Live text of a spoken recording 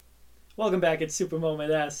Welcome back. It's Super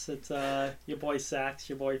Moment S. It's your boy Sax,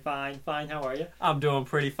 your boy Fine. Fine, how are you? I'm doing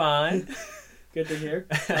pretty fine. Good to hear.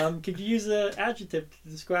 Could you use an adjective to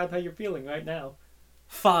describe how you're feeling right now?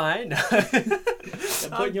 Fine.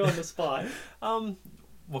 I'm putting you on the spot.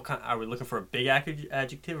 What kind? Are we looking for a big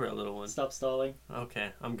adjective or a little one? Stop stalling.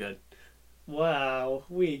 Okay, I'm good. Wow,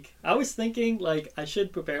 weak. I was thinking, like, I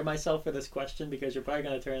should prepare myself for this question because you're probably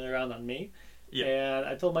going to turn it around on me. Yeah. And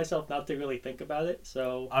I told myself not to really think about it,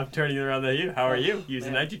 so... I'm turning it around at you. How are you? Use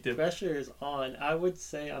an adjective. Pressure is on. I would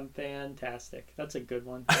say I'm fantastic. That's a good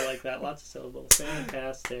one. I like that. Lots of syllables.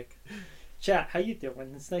 Fantastic. Chat, how you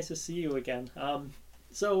doing? It's nice to see you again.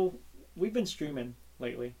 So, we've been streaming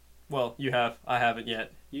lately. Well, you have. I haven't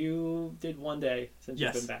yet. You did one day since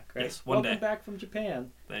Yes. you've been back, right? Yes, one day. Welcome back from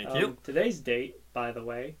Japan. Thank you. Today's date, by the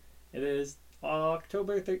way, it is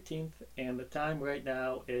October 13th, and the time right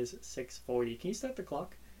now is 6:40. Can you start the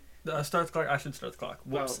clock? Start the clock. I should start the clock.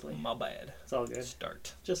 Whoops, Probably. my bad. It's all good.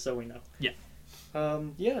 Start. Just so we know. Yeah.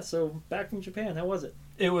 Yeah, so back from Japan, how was it?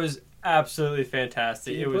 It was absolutely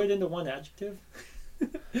fantastic. Can you It put was it into one adjective?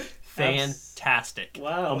 fantastic.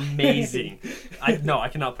 Wow. Amazing. I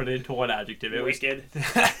cannot put it into one adjective. It Wicked.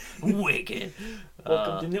 was wicked.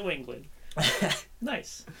 Welcome to New England.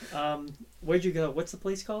 Nice. Where'd you go? What's the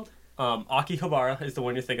place called? Akihabara is the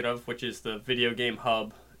one you're thinking of, which is the video game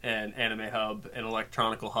hub and anime hub and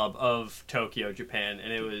electronical hub of Tokyo, Japan.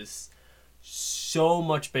 And it was so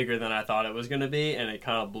much bigger than I thought it was going to be, and it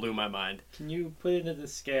kind of blew my mind. Can you put it into the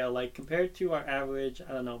scale, like compared to our average,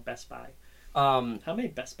 I don't know, Best Buy? How many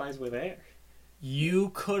Best Buys were there? You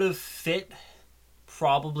could have fit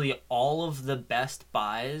probably all of the Best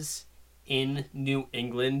Buys in New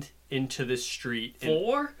England into the street.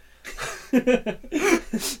 4?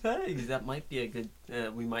 That might be a good...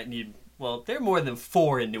 we might need... Well, there are more than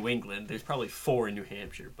 4 in New England. There's probably 4 in New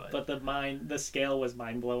Hampshire, but the scale was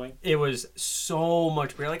mind-blowing. it was so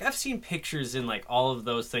much bigger. Like, I've seen pictures and, like, all of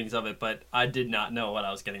those things of it, but I did not know what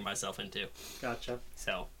I was getting myself into. Gotcha.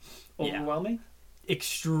 So, Overwhelming?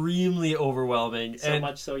 extremely overwhelming. So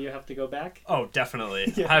much so you have to go back? Oh,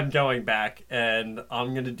 definitely. Yeah. I'm going back, and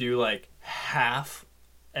I'm going to do, like, half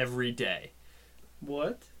every day.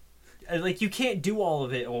 What? And, like, you can't do all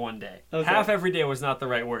of it in one day. Okay. Half every day was not the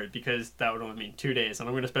right word, because that would only mean 2 days, and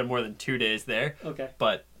I'm going to spend more than 2 days there. Okay.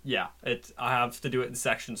 But, yeah, I have to do it in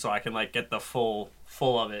sections so I can, like, get the full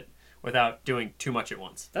of it without doing too much at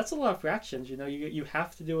once. That's a lot of fractions, you know. You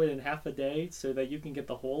have to do it in half a day so that you can get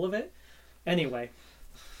the whole of it. Anyway,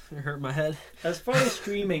 It hurt my head. as far as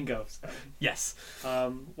streaming goes, Yes.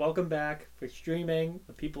 welcome back for streaming.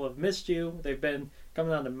 The people have missed you. They've been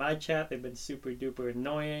coming onto my chat. They've been super duper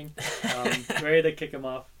annoying. Ready to kick them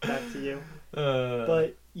off. Back to you.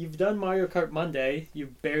 But you've done Mario Kart Monday. You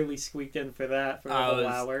barely squeaked in for that for a whole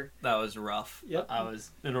hour. That was rough. Yep. I was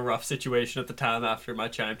in a rough situation at the time after my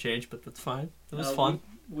chime change, but that's fine. It was fun.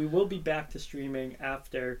 We will be back to streaming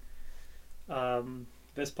after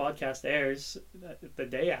this podcast airs, the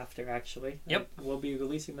day after, actually. Yep. We'll be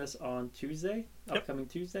releasing this on Tuesday, Yep. upcoming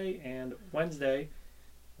Tuesday, and Wednesday,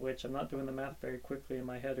 which I'm not doing the math very quickly in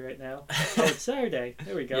my head right now. Oh, it's Saturday.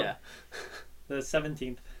 There we go. Yeah. The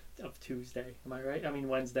 17th of Tuesday. Am I right? I mean,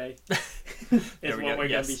 Wednesday There is we what go. we're going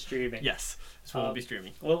Yes. to be streaming. Yes. That's what we'll be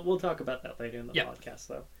streaming. We'll talk about that later in the Yep. podcast,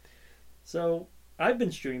 though. So, I've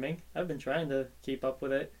been streaming. I've been trying to keep up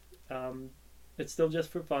with it. It's still just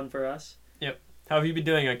for fun for us. How have you been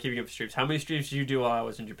doing on keeping up with streams? How many streams did you do while I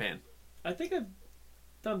was in Japan? I think I've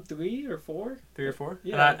done 3 or 4. 3 or 4?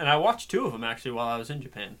 Yeah. And I watched 2 of them, actually, while I was in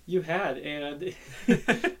Japan. You had, and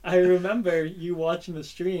I remember you watching the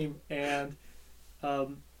stream, and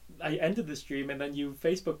I ended the stream, and then you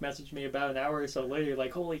Facebook messaged me about an hour or so later,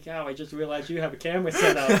 like, holy cow, I just realized you have a camera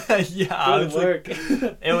set up. Yeah. Good work.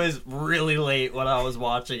 It was really late when I was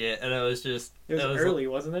watching it, and it was just... It was early,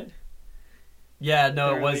 wasn't it? Yeah,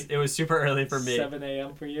 no, Early. it was super early for me. 7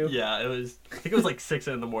 a.m. for you? Yeah, I think it was like 6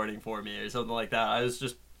 in the morning for me or something like that. I was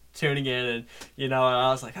just tuning in and, and I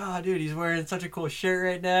was like, oh, dude, he's wearing such a cool shirt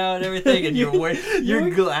right now and everything. And you're wearing your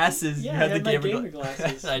glasses. Yeah, you I had had the my gamer gamer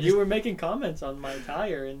glasses. I You just, were making comments on my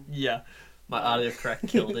tire, and... yeah, my autocorrect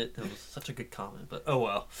killed it. It was such a good comment, but oh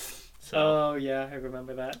well. So, Oh, yeah, I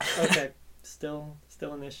remember that. Okay, still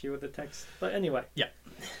an issue with the text. But anyway. Yeah.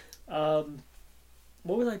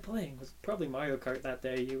 What was I playing? It was probably Mario Kart that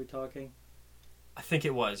day you were talking. I think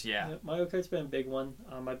it was, yeah. Mario Kart's been a big one.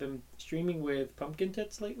 I've been streaming with Pumpkin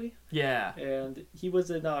Tits lately, Yeah. and he was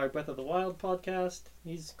in our Breath of the Wild podcast.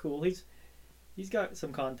 He's cool. He's got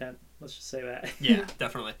some content. Let's just say that. Yeah,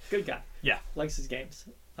 definitely. Good guy. Yeah. Likes his games.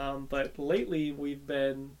 But lately we've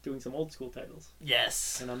been doing some old school titles,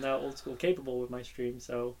 Yes. and I'm now old school capable with my stream.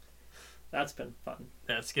 So that's been fun.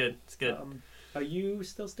 That's good. It's good. Are you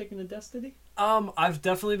still sticking to Destiny? I've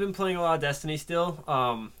definitely been playing a lot of Destiny still.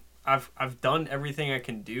 I've done everything I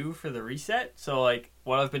can do for the reset. So like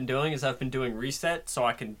what I've been doing is I've been doing reset so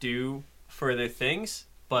I can do further things.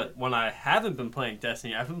 But when I haven't been playing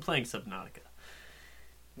Destiny, I've been playing Subnautica.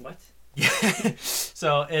 What? Yeah.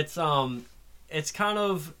 So it's a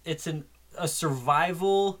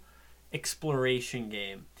survival exploration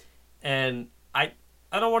game, and I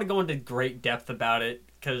don't want to go into great depth about it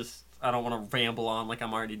because I don't want to ramble on like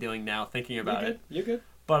I'm already doing now thinking about it. You're good.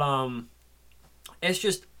 But it's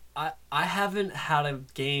just I haven't had a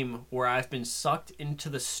game where I've been sucked into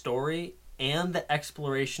the story and the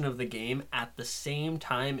exploration of the game at the same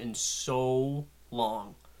time in so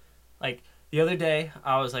long. Like the other day,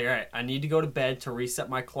 I was like, all right, I need to go to bed to reset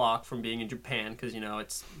my clock from being in Japan because,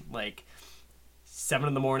 it's like 7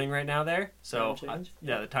 in the morning right now there. So,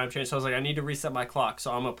 the time change. So I was like, I need to reset my clock.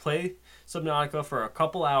 So I'm going to play Subnautica for a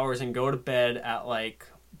couple hours and go to bed at like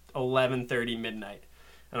 11:30 midnight.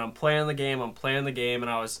 And I'm playing the game, and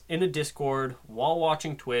I was in a Discord while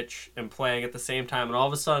watching Twitch and playing at the same time. And all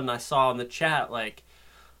of a sudden I saw in the chat, like,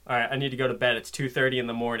 all right, I need to go to bed. It's 2:30 in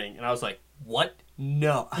the morning. And I was like, what?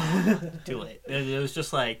 No. Too late. It was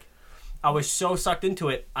just like, I was so sucked into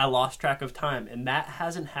it, I lost track of time. And that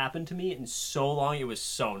hasn't happened to me in so long. It was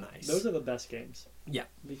so nice. Those are the best games. Yeah.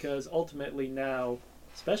 Because ultimately now,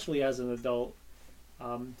 especially as an adult,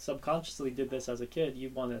 subconsciously did this as a kid, you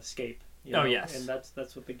want to escape. Oh, yes. And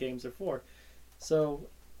that's what the games are for. So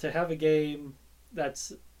to have a game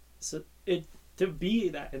to be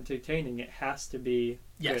that entertaining, it has to be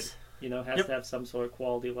yes. good. Has to have some sort of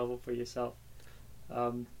quality level for yourself.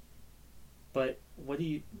 But what do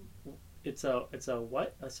you? It's a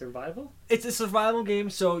what? A survival? It's a survival game.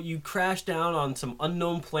 So you crash down on some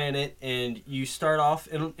unknown planet, and you start off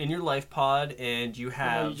in your life pod, and you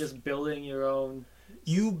have. You're just building your own.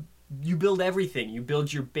 You build everything. You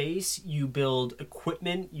build your base. You build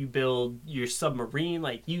equipment. You build your submarine.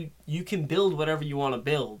 Like you can build whatever you want to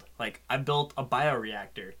build. Like I built a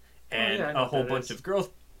bioreactor and a whole bunch of growth.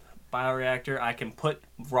 Bioreactor, I can put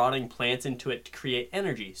rotting plants into it to create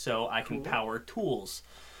energy, so I can power tools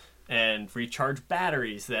and recharge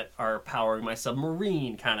batteries that are powering my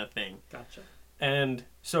submarine, kind of thing. Gotcha. And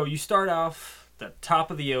so you start off the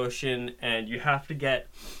top of the ocean, and you have to get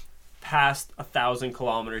past 1,000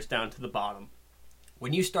 kilometers down to the bottom.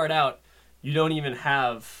 When you start out, you don't even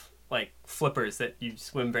have like flippers that you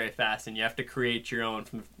swim very fast, and you have to create your own.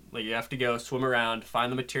 You have to go swim around, find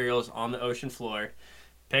the materials on the ocean floor,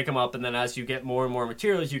 pick them up, and then as you get more and more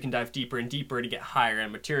materials, you can dive deeper and deeper to get higher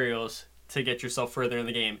end materials to get yourself further in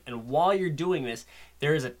the game. And while you're doing this,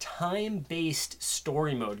 there is a time-based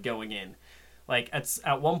story mode going in. Like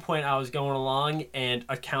at one point I was going along and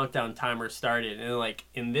a countdown timer started, and like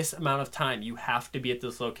in this amount of time you have to be at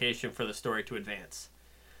this location for the story to advance.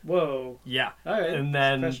 Whoa. Yeah. All right. And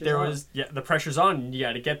then the pressure's on. You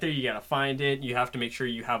got to get there. You got to find it. You have to make sure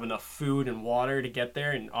you have enough food and water to get there.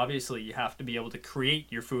 And obviously you have to be able to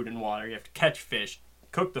create your food and water. You have to catch fish,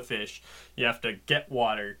 cook the fish. You have to get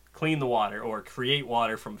water, clean the water, or create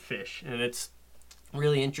water from fish. And it's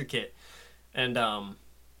really intricate. And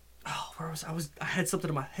where was I? I had something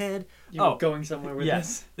in my head. You were going somewhere with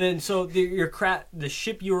this. Then so the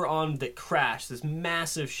ship you were on that crashed, this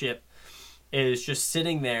massive ship, is just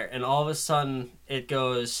sitting there, and all of a sudden it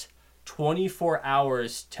goes 24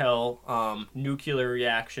 hours till nuclear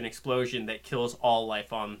reaction explosion that kills all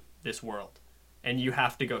life on this world, and you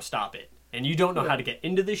have to go stop it. And you don't know how to get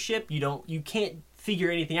into the ship. You can't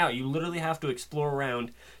figure anything out. You literally have to explore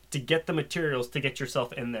around to get the materials to get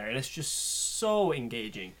yourself in there, and it's just so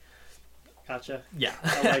engaging. Gotcha. Yeah,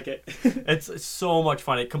 I like it. It's so much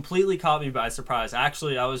fun. It completely caught me by surprise.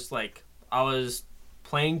 Actually, I was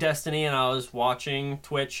playing Destiny, and I was watching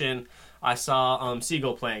Twitch, and I saw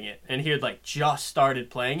Seagull playing it, and he had like just started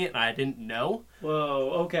playing it, and I didn't know.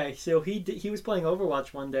 Whoa, okay. So he was playing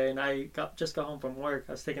Overwatch one day, and I just got home from work.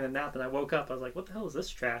 I was taking a nap, and I woke up. I was like, "What the hell is this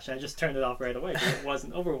trash?" And I just turned it off right away because it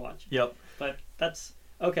wasn't Overwatch. Yep. But that's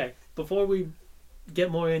okay. Before we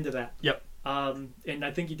get more into that. Yep. And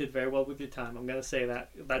I think you did very well with your time. I'm gonna say that.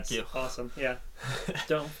 That's awesome. Yeah.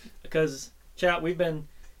 Because chat, we've been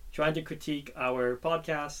trying to critique our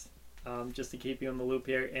podcast, just to keep you in the loop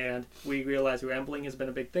here, and we realize rambling has been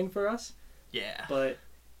a big thing for us. Yeah. But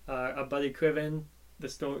our buddy Criven,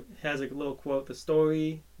 has a little quote: "The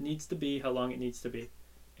story needs to be how long it needs to be,"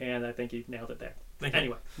 and I think you nailed it there. Okay.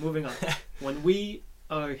 Anyway, moving on. When we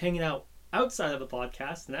are hanging out outside of the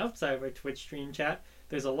podcast and outside of our Twitch stream chat,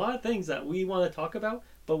 there's a lot of things that we want to talk about,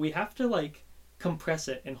 but we have to compress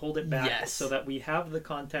it and hold it back so that we have the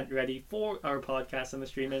content ready for our podcast and the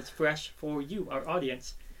stream, and it's fresh for you, our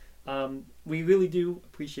audience. We really do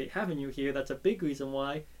appreciate having you here. That's a big reason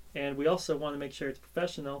why, and we also want to make sure it's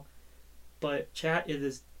professional. But chat, it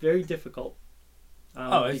is very difficult.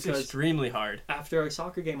 It's extremely hard. After our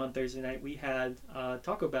soccer game on Thursday night, we had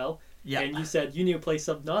Taco Bell. Yeah. And you said you need to play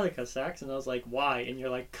Subnautica, Sax, and I was like, why? And you're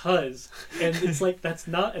like, 'cause. And it's like, that's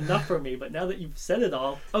not enough for me. But now that you've said it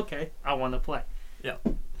all, okay, I want to play. Yeah.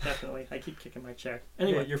 Definitely. I keep kicking my chair.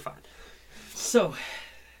 Anyway. Yeah, you're fine. So,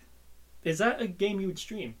 is that a game you would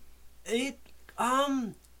stream?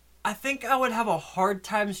 I think I would have a hard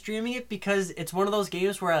time streaming it because it's one of those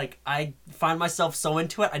games where like I find myself so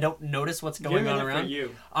into it I don't notice what's going on around. You're in it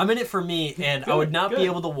for you. I'm in it for me, and I would not be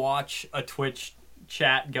able to watch a Twitch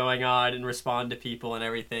chat going on and respond to people and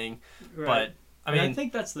everything. Right. But I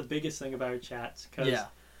think that's the biggest thing about our chats, because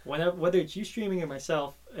whether it's you streaming or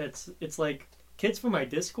myself, it's like kids from my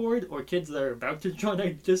Discord or kids that are about to join our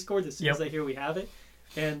Discord as soon as they hear we have it.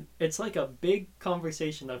 And it's like a big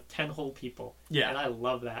conversation of 10 whole people. Yeah. And I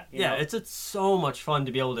love that. You know? It's so much fun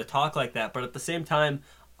to be able to talk like that. But at the same time,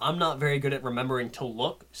 I'm not very good at remembering to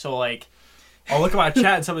look. So, like, I'll look at my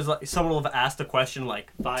chat and someone will have asked a question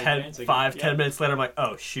like 10 minutes later. I'm like,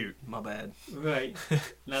 oh, shoot, my bad. Right.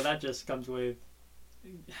 Now that just comes with...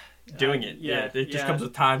 doing it. It just comes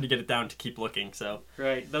with time to get it down to keep looking. So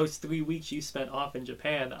right, those 3 weeks you spent off in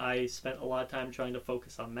Japan, I spent a lot of time trying to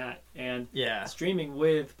focus on that. And streaming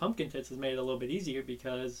with Pumpkin Tits has made it a little bit easier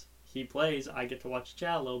because he plays, I get to watch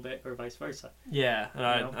chat a little bit, or vice versa. Yeah,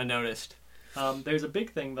 I noticed. There's a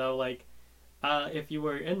big thing though, like if you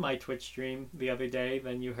were in my Twitch stream the other day,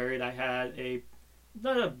 then you heard I had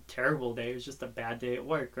not a terrible day, it was just a bad day at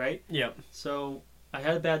work, right? Yep. So I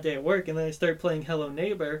had a bad day at work, and then I started playing Hello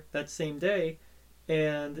Neighbor that same day,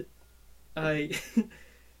 and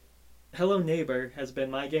Hello Neighbor has been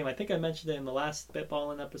my game. I think I mentioned it in the last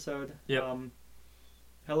Spitballin' episode. Yep.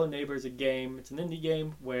 Hello Neighbor is a game. It's an indie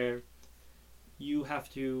game where you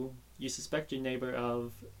suspect your neighbor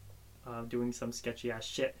of doing some sketchy ass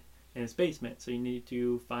shit in his basement. So you need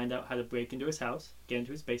to find out how to break into his house, get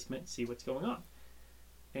into his basement, see what's going on.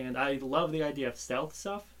 And I love the idea of stealth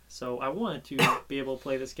stuff. So I wanted to be able to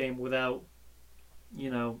play this game without,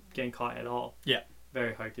 getting caught at all. Yeah.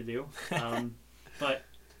 Very hard to do. But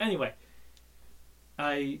anyway,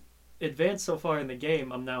 I advanced so far in the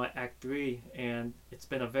game. I'm now at Act 3, and it's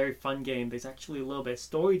been a very fun game. There's actually a little bit of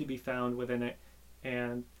story to be found within it,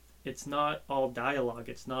 and it's not all dialogue.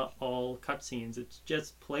 It's not all cutscenes. It's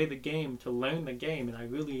just play the game to learn the game, and I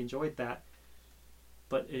really enjoyed that.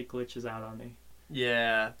 But it glitches out on me.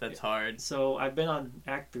 Yeah, that's hard. So I've been on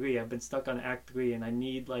Act 3. I've been stuck on Act 3, and I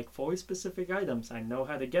need like 4 specific items. I know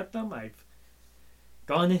how to get them. I've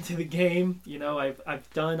gone into the game. I've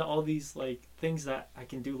done all these like things that I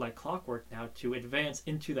can do like clockwork now to advance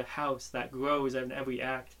into the house that grows in every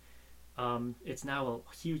act. It's now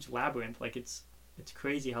a huge labyrinth. Like it's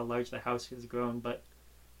crazy how large the house has grown. But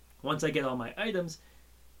once I get all my items,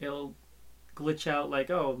 it'll glitch out like,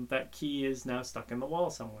 oh, that key is now stuck in the wall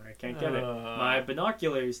somewhere. I can't get it. My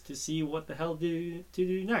binoculars to see what the hell to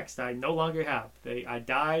do next, I no longer have. I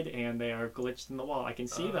died and they are glitched in the wall. I can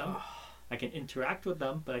see them. I can interact with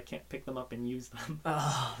them, but I can't pick them up and use them.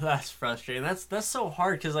 Oh, that's frustrating. That's so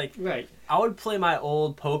hard because right. I would play my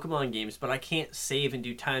old Pokemon games, but I can't save and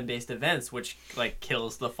do time-based events, which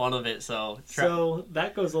kills the fun of it. So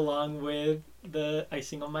that goes along with the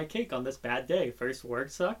icing on my cake on this bad day. First work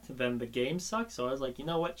sucked, then the game sucked. So I was like, you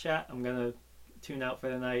know what, chat? I'm gonna tune out for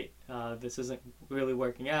the night. This isn't really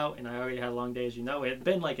working out, and I already had a long day, as you know. It had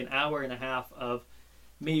been like an hour and a half of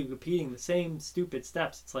me repeating the same stupid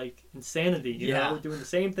steps. It's like insanity, you know, doing the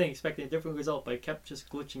same thing, expecting a different result, but it kept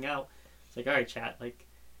just glitching out. It's like, all right, chat,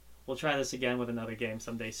 we'll try this again with another game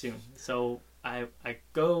someday soon. So I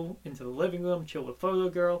go into the living room, chill with Photo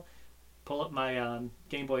Girl, pull up my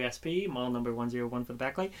Game Boy SP, model number 101 for the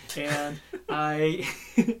backlight, and I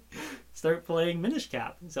start playing Minish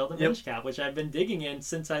Cap, Zelda Minish Cap, which I've been digging in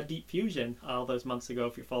since I beat Fusion all those months ago,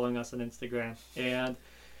 if you're following us on Instagram. And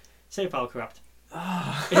save file corrupt.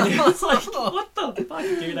 And it was like, what the fuck,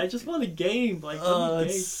 dude? I just want a game.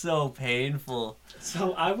 It's so painful.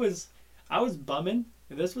 So I was bumming.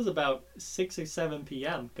 And this was about 6 or 7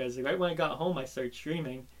 p.m. because right when I got home, I started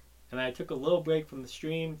streaming, and I took a little break from the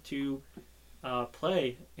stream to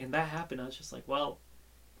play. And that happened. I was just like, well,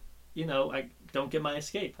 I don't get my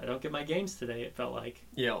escape. I don't get my games today. It felt like.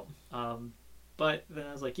 Yeah. But then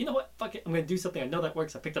I was like, you know what? Fuck it. I'm going to do something. I know that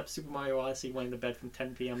works. I picked up Super Mario Odyssey, went to bed from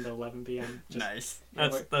 10 p.m. to 11 p.m. Nice.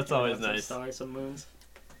 That's always nice. Some stars, some moons.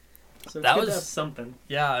 So it's good to have something.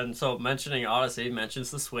 Yeah, and so mentioning Odyssey mentions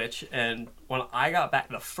the Switch, and when I got back,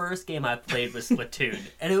 the first game I played was Splatoon,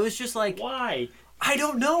 and it was just like, why? I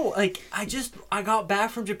don't know. Like, I got back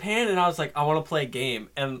from Japan, and I was like, I want to play a game,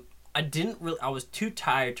 and I was too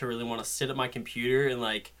tired to really want to sit at my computer and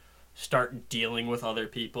like start dealing with other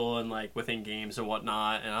people and like within games and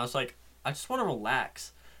whatnot, and I was like, I just want to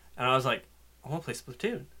relax, and I was like, I want to play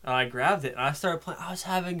Splatoon. And I grabbed it and I started playing. I was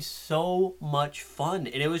having so much fun.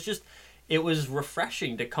 And it was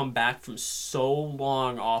refreshing to come back from so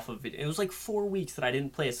long off of it. It was like 4 weeks that I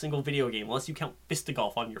didn't play a single video game, unless you count Vista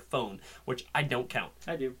Golf on your phone, which I don't count.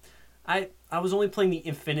 I do. I was only playing the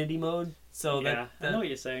Infinity mode, so yeah, I know what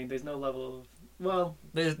you're saying. There's no level of, well...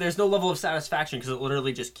 There's no level of satisfaction because it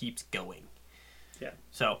literally just keeps going. Yeah.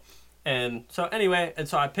 So anyway,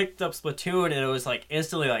 so I picked up Splatoon, and it was like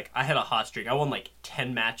instantly like I had a hot streak. I won like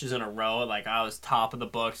 10 matches in a row. Like I was top of the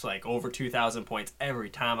books, like over 2,000 points every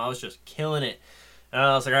time. I was just killing it. And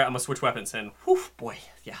I was like, all right, I'm gonna switch weapons. And whew, boy,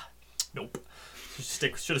 yeah, nope.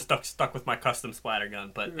 Should have stuck with my custom splatter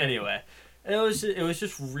gun. But anyway, it was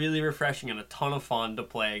just really refreshing and a ton of fun to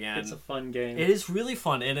play again. It's a fun game. It is really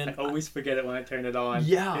fun, and I always forget it when I turn it on.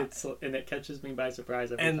 Yeah, and it catches me by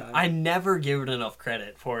surprise every time. And I never give it enough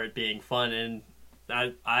credit for it being fun, and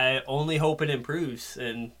I only hope it improves.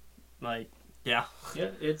 And like, yeah,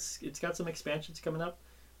 it's got some expansions coming up.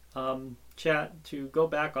 Chat, to go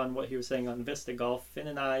back on what he was saying on Vista Golf, Finn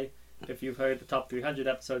and I, if you've heard the top 300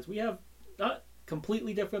 episodes, we have not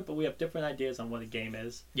completely different, but we have different ideas on what a game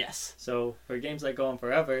is. Yes. So for games that go on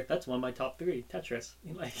forever, that's one of my top 3, Tetris.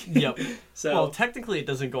 Yep. So well, technically it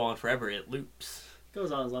doesn't go on forever, it loops. It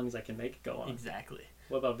goes on as long as I can make it go on. Exactly.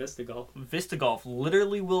 What about Vista Golf? Vista Golf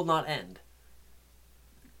literally will not end.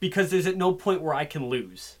 Because there's at no point where I can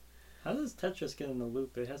lose. How does Tetris get in the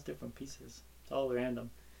loop? It has different pieces. It's all random.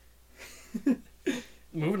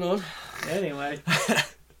 Moving on. Anyway.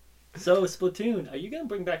 So, Splatoon. Are you going to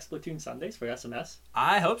bring back Splatoon Sundays for SMS?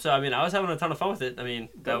 I hope so. I mean, I was having a ton of fun with it. I mean,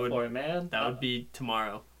 Go for it, man. That would be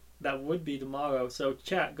tomorrow. That would be tomorrow. So,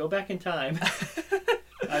 chat, go back in time.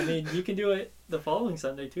 I mean, you can do it the following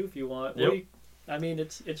Sunday, too, if you want. Yep. I mean,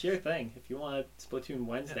 it's your thing. If you want Splatoon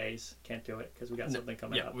Wednesdays, can't do it because we got something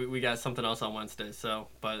coming up. Yeah, we got something else on Wednesday, so,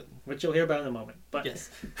 but... Which you'll hear about in a moment. But yes.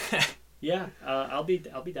 Yeah, I'll be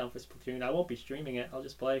down for Splatoon. I won't be streaming it. I'll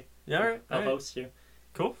just play. Yeah, all right. I'll host you.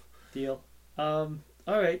 Cool. Deal. All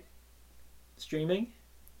right. Streaming.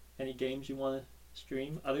 Any games you want to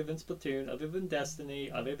stream other than Splatoon, other than Destiny,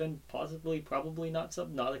 other than probably not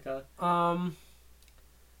Subnautica?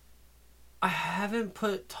 I haven't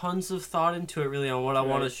put tons of thought into it really on what I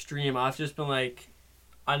want to stream. I've just been like,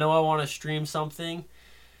 I know I want to stream something,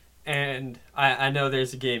 and I know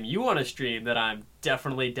there's a game you want to stream that I'm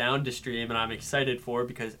definitely down to stream and I'm excited for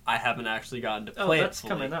because I haven't actually gotten to play it. That's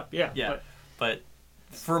coming up, yeah. Yeah, but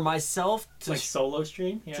for myself to solo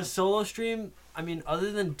stream, to solo stream, I mean,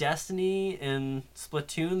 other than Destiny and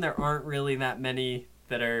Splatoon, there aren't really that many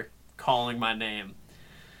that are calling my name.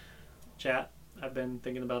 Chat, I've been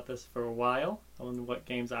thinking about this for a while on what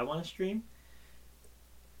games I want to stream.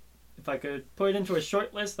 If I could put it into a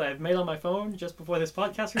short list that I've made on my phone just before this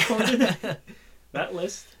podcast recorded, that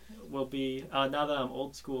list will be, now that I'm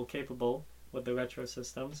old school capable with the retro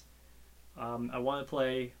systems, I want to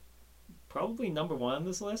play probably number 1 on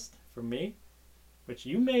this list for me, which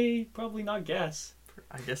you may probably not guess.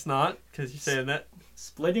 I guess not, because you're saying that.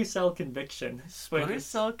 Splinter Cell Conviction. Splinter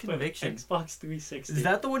Cell Conviction. Xbox 360. Is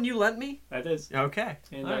that the one you lent me? That is. Okay.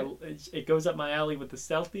 And it goes up my alley with the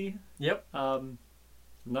stealthy. Yep.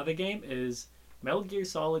 Another game is Metal Gear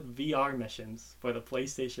Solid VR Missions for the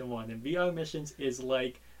PlayStation 1. And VR Missions is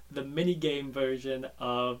like the minigame version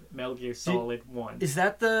of Metal Gear Solid 1. Is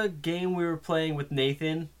that the game we were playing with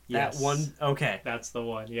Nathan? Yes. That one? Okay. That's the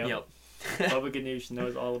one, Yep. Bubba Ganoush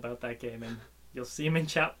knows all about that game, and you'll see him in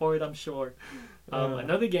chat for it, I'm sure.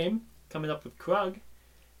 Another game coming up with Krug,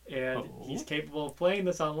 and he's capable of playing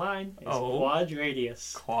this online, is Quad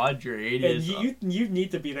Radius. Quad Radius. And you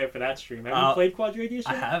need to be there for that stream. Have you played Quad Radius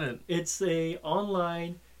yet? I haven't. It's a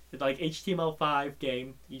online, like HTML5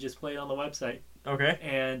 game. You just play it on the website. Okay.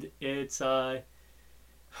 And it's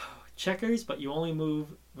checkers, but you only move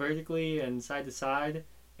vertically and side to side.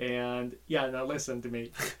 And yeah, now listen to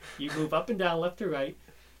me. You move up and down, left to right,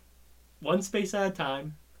 one space at a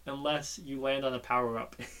time, unless you land on a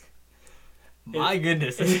power-up. My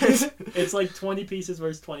goodness. It's like 20 pieces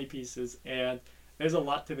versus 20 pieces, and there's a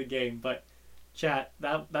lot to the game. But chat,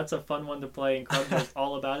 that's a fun one to play, and Krug knows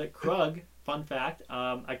all about it. Krug, fun fact,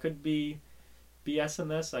 I could be BSing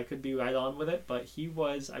this, I could be right on with it, but he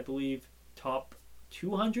was, I believe, top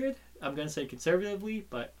 200. I'm going to say conservatively,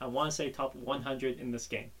 but I want to say top 100 in this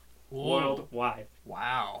game. worldwide.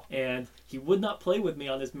 Wow. And he would not play with me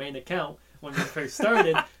on his main account when we first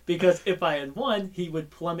started because if I had won, he would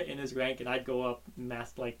plummet in his rank and I'd go up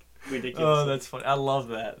ridiculous. Oh, that's funny. I love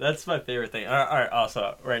that. That's my favorite thing. All right.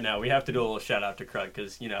 Also, right now we have to do a little shout out to Krug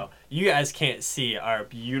because you guys can't see our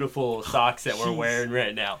beautiful socks that we're wearing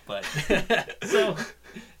right now. But so,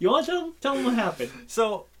 you want to tell them what happened?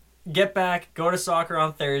 So, get back, go to soccer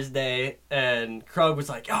on Thursday, and Krug was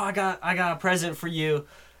like, "Oh, I got a present for you."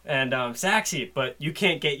 And Saxy, but you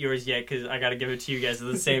can't get yours yet because I got to give it to you guys at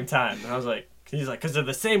the same time. And I was like, he's like, because they're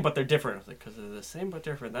the same but they're different. I was like, because they're the same but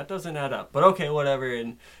different. That doesn't add up. But okay, whatever.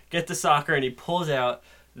 And get to soccer, and he pulls out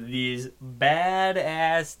these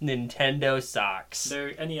badass Nintendo socks.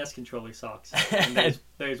 They're NES controller socks. And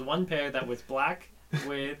there's one pair that was black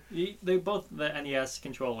with they're both the NES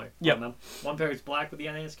controller. Yep. On them. One pair was black with the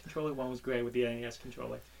NES controller. One was gray with the NES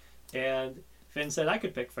controller. And Finn said I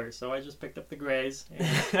could pick first, so I just picked up the grays,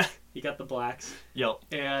 and he got the blacks. Yep.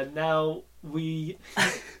 And now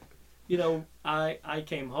I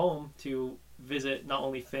came home to visit not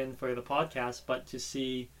only Finn for the podcast, but to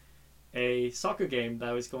see a soccer game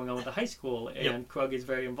that was going on with the high school, and Krug is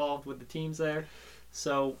very involved with the teams there.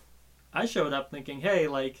 So I showed up thinking, hey,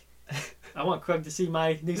 I want Krug to see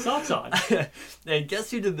my new socks on. And guess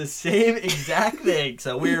who did the same exact thing?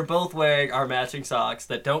 So we were both wearing our matching socks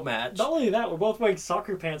that don't match. Not only that, we're both wearing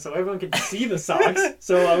soccer pants so everyone can see the socks.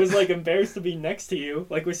 So I was embarrassed to be next to you.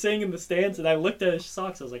 We're sitting in the stands and I looked at his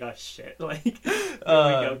socks. I was like, oh shit. Here we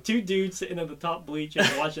go. Two dudes sitting at the top bleachers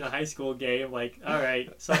watching a high school game.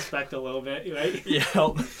 Alright, suspect a little bit, right?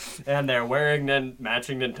 Yep. And they're wearing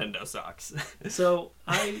matching Nintendo socks. So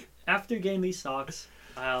after getting these socks,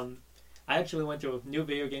 I actually went to a new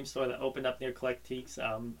video game store that opened up near Collectiques.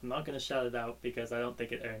 I'm not going to shout it out because I don't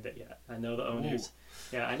think it earned it yet. I know the owners.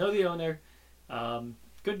 Ooh. Yeah, I know the owner.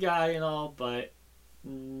 Good guy and all, but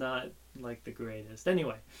not the greatest.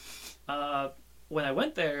 Anyway, when I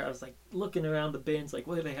went there, I was looking around the bins,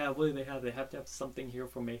 what do they have? What do they have? They have to have something here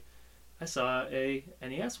for me. I saw a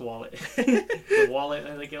NES wallet. A wallet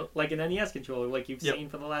like an NES controller you've seen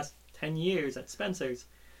for the last 10 years at Spencer's.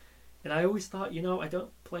 And I always thought, I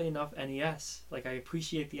don't play enough NES. I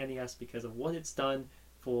appreciate the NES because of what it's done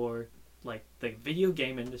for, the video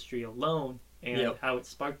game industry alone and how it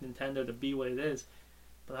sparked Nintendo to be what it is.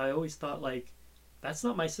 But I always thought, that's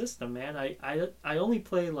not my system, man. I only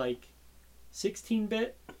play,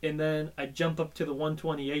 16-bit, and then I jump up to the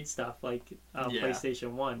 128 stuff,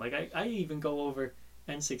 PlayStation 1. I even go over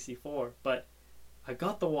N64. But I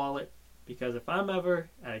got the wallet. Because if I'm ever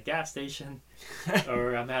at a gas station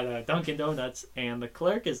or I'm at a Dunkin' Donuts and the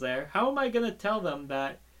clerk is there, how am I going to tell them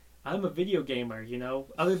that I'm a video gamer,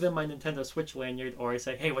 other than my Nintendo Switch lanyard, or I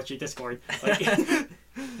say, hey, what's your Discord?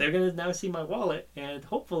 They're going to now see my wallet and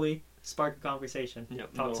hopefully spark a conversation,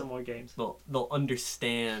 talk some more games. They'll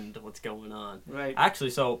understand what's going on. Right.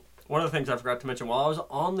 Actually, so one of the things I forgot to mention, while I was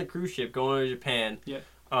on the cruise ship going to Japan,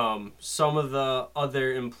 some of the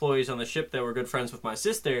other employees on the ship that were good friends with my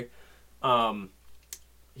sister,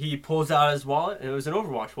 he pulls out his wallet, and it was an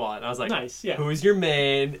Overwatch wallet. And I was like, nice, yeah. Who's your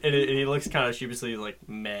main? And he looks kind of sheepishly like,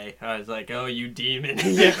 May. I was like, oh, you demon.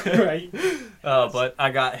 Yeah, right. But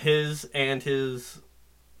I got his and his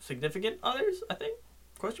significant others, I think?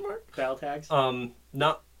 Question mark? Battle tags?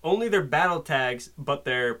 Not only their battle tags, but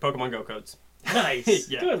their Pokemon Go codes. Nice.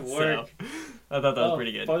 Yeah, good work. So, I thought that was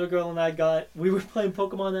pretty good. Photo Girl and I we were playing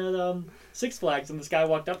Pokemon at Six Flags, and this guy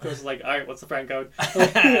walked up to us and was like, all right, what's the friend code?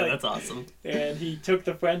 That's awesome. And he took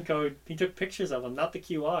the friend code, he took pictures of him, not the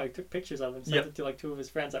QR, he took pictures of him, sent it to two of his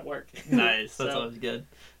friends at work. Nice, that's always good.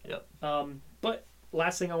 Yep. But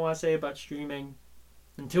last thing I want to say about streaming,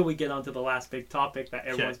 until we get on to the last big topic that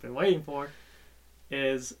everyone's been waiting for,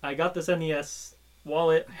 is I got this NES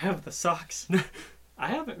wallet, I have the socks. I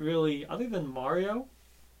haven't really, other than Mario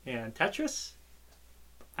and Tetris,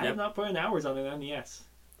 I have not put in hours on an NES.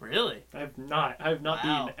 Really? I have not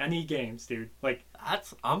beaten any games, dude.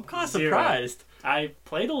 I'm kind of surprised. I've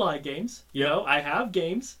played a lot of games. I have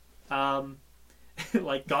games.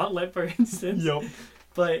 Like Gauntlet, for instance. Yep.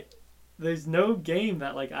 But there's no game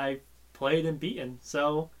that I've played and beaten.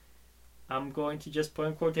 So I'm going to just put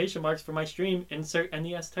in quotation marks for my stream, insert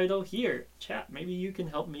NES title here. Chat, maybe you can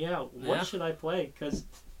help me out. What should I play? Because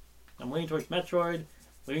I'm leaning towards Metroid,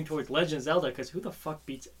 leaning towards Legend of Zelda, because who the fuck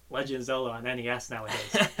beats Legend of Zelda on NES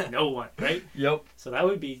nowadays? No one, right? Yep. So that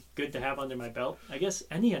would be good to have under my belt. I guess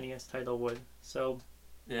any NES title would. So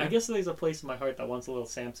I guess there's a place in my heart that wants a little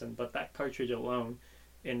Samson, but that cartridge alone,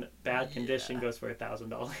 in bad condition, goes for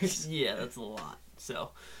 $1,000. Yeah, that's a lot.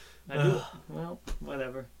 So I do. Well,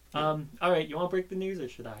 whatever. All right, you want to break the news, or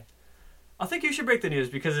should I? I think you should break the news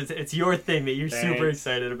because it's your thing that you're super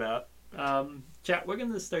excited about. Chat, we're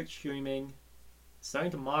going to start streaming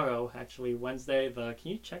starting tomorrow, actually, Wednesday. Can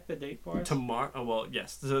you check the date for us? Tomorrow? Oh, well,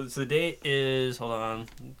 yes. So the date is, hold on,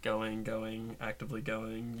 going, actively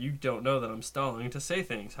going. You don't know that I'm stalling to say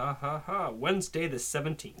things. Ha, ha, ha. Wednesday the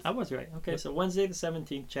 17th. I was right. Okay, so Wednesday the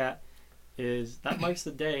 17th, chat, that marks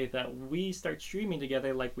the day that we start streaming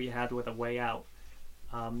together like we had with A Way Out.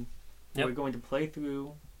 We're going to play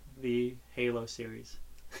through the Halo series.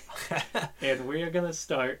 And we are going to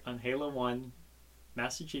start on Halo 1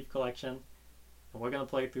 Master Chief Collection. And we're going to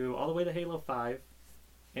play through all the way to Halo 5.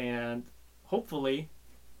 And hopefully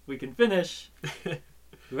we can finish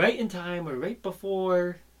right in time or right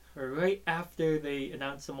before or right after they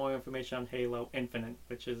announce some more information on Halo Infinite,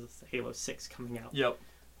 which is Halo 6 coming out. Yep.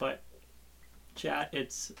 But, chat,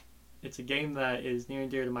 it's a game that is near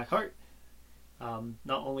and dear to my heart.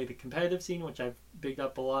 Not only the competitive scene, which I've bigged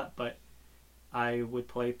up a lot, but I would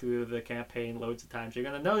play through the campaign loads of times. You're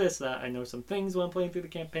going to notice that I know some things when I'm playing through the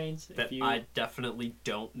campaigns. That I definitely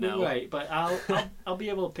don't know. Right, but I'll be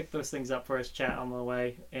able to pick those things up for us, chat, on the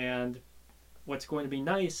way. And what's going to be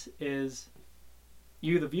nice is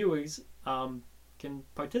you, the viewers, can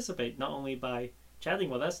participate not only by chatting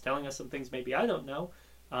with us, telling us some things maybe I don't know,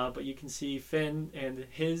 but you can see Finn and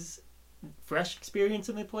his fresh experience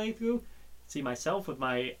in the playthrough. See myself with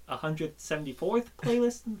my 174th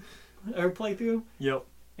playlist or playthrough. Yep.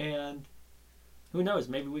 And who knows,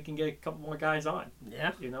 maybe we can get a couple more guys on.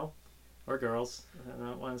 Yeah. You know? Or girls. I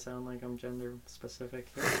don't want to sound like I'm gender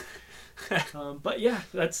specific here. But yeah,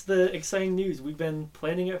 that's the exciting news. We've been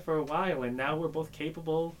planning it for a while, and now we're both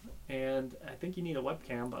capable, and I think you need a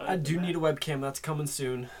webcam. But I do need a webcam. That's coming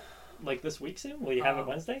soon. Like this week soon? Will you have it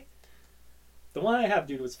Wednesday? The one I have,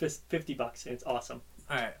 dude, was $50, and it's awesome.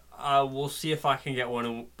 Alright, we'll see if I can get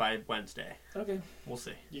one by Wednesday. Okay. We'll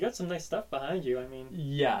see. You got some nice stuff behind you. I mean,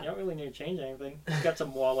 yeah. You don't really need to change anything. You got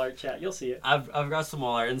some wall art, chat. You'll see it. I've got some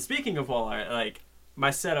wall art. And speaking of wall art, like,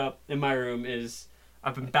 my setup in my room is,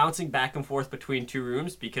 I've been bouncing back and forth between two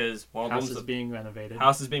rooms because one of them's is being renovated.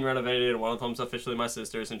 House is being renovated, and one of them's officially my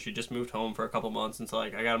sister's, and she just moved home for a couple months, and so,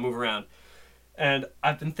 like, I gotta move around. And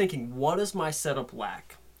I've been thinking, what does my setup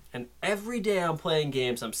lack? And every day I'm playing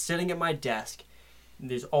games, I'm sitting at my desk, and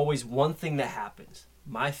there's always one thing that happens.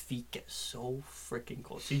 My feet get so freaking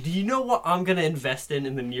cold. So do you know what I'm going to invest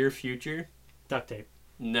in the near future? Duct tape.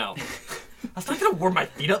 No. That's not going to warm my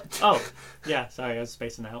feet up. Oh, yeah. Sorry, I was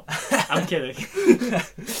spacing out. I'm kidding.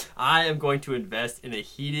 I am going to invest in a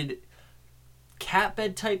heated cat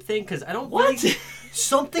bed type thing because I don't like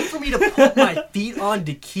something for me to put my feet on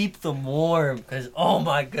to keep them warm. Because, oh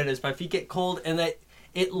my goodness, my feet get cold and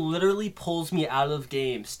it literally pulls me out of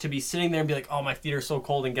games to be sitting there and be like, oh, my feet are so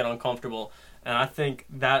cold and get uncomfortable. And I think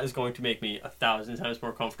that is going to make me 1,000 times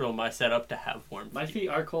more comfortable in my setup to have warm feet. My feet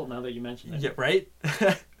are cold now that you mention it. Yeah, right?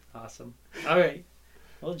 Awesome. All right.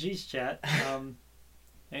 Well, geez, chat.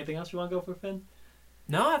 Anything else you want to go for, Finn?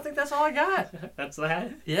 No, I think that's all I got. That's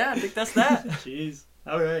that? Yeah, I think that's that. Jeez.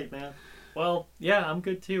 All right, man. Well, yeah, I'm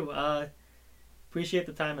good too. Appreciate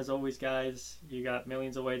the time as always, guys. You got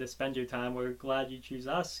millions of ways to spend your time. We're glad you choose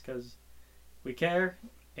us because we care.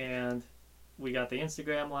 And we got the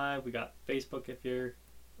Instagram Live. We got Facebook if you're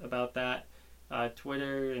about that.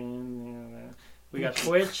 Twitter. And we got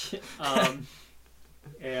Twitch.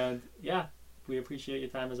 And yeah, we appreciate your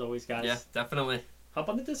time as always, guys. Yeah, definitely. Hop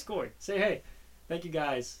on the Discord. Say hey. Thank you,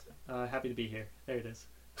 guys. Happy to be here. There it is.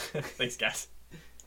 Thanks, guys.